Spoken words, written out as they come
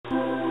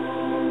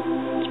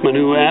my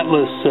new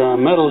Atlas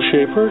metal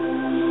shaper,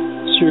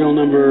 serial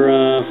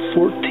number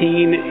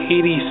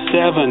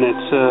 1487.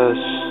 It's a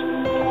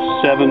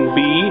 7B.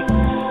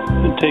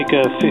 I'll take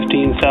a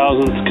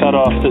 15,000th cut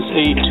off this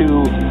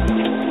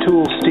A2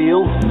 tool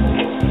steel,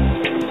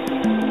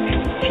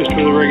 just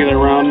with a regular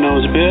round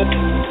nose bit.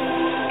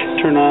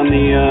 Turn on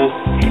the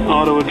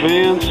auto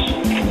advance.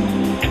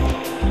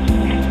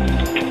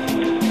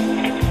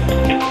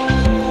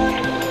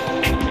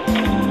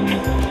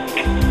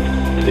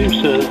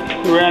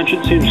 The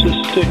ratchet seems to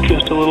stick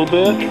just a little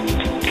bit.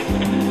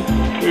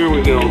 There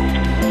we go.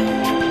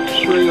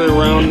 Just a regular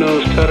round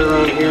nose cutter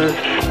on here.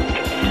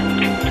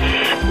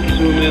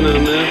 Zoom in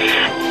on this.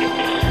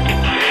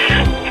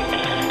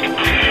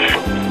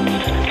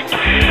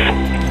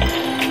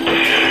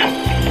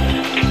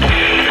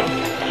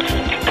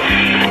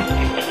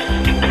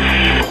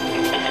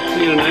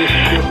 Get a nice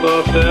chip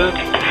off that.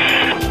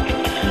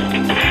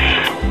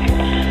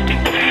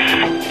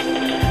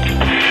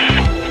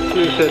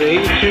 Like I said,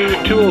 A2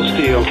 tool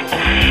steel.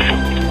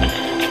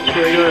 Just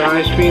regular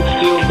high-speed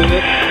steel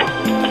bit.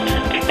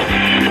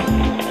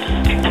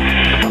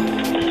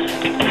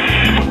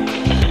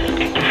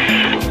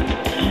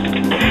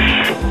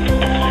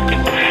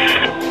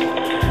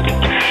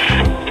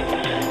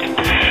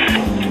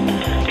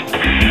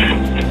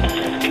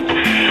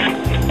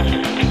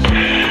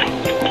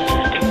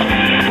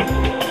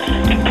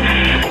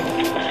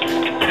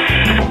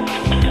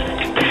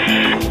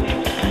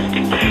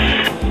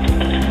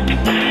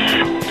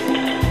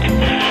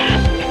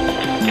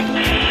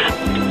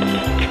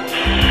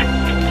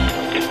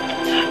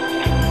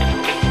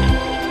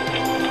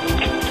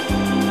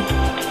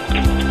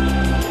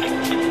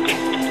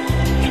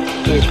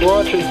 Thanks for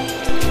watching.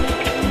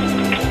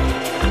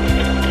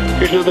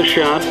 Here's another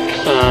shot.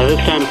 This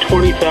time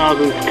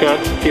 20,000th cut.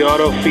 The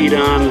auto feed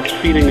on. It's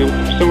feeding them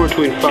somewhere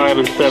between 5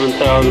 and 7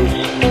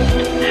 thousandths.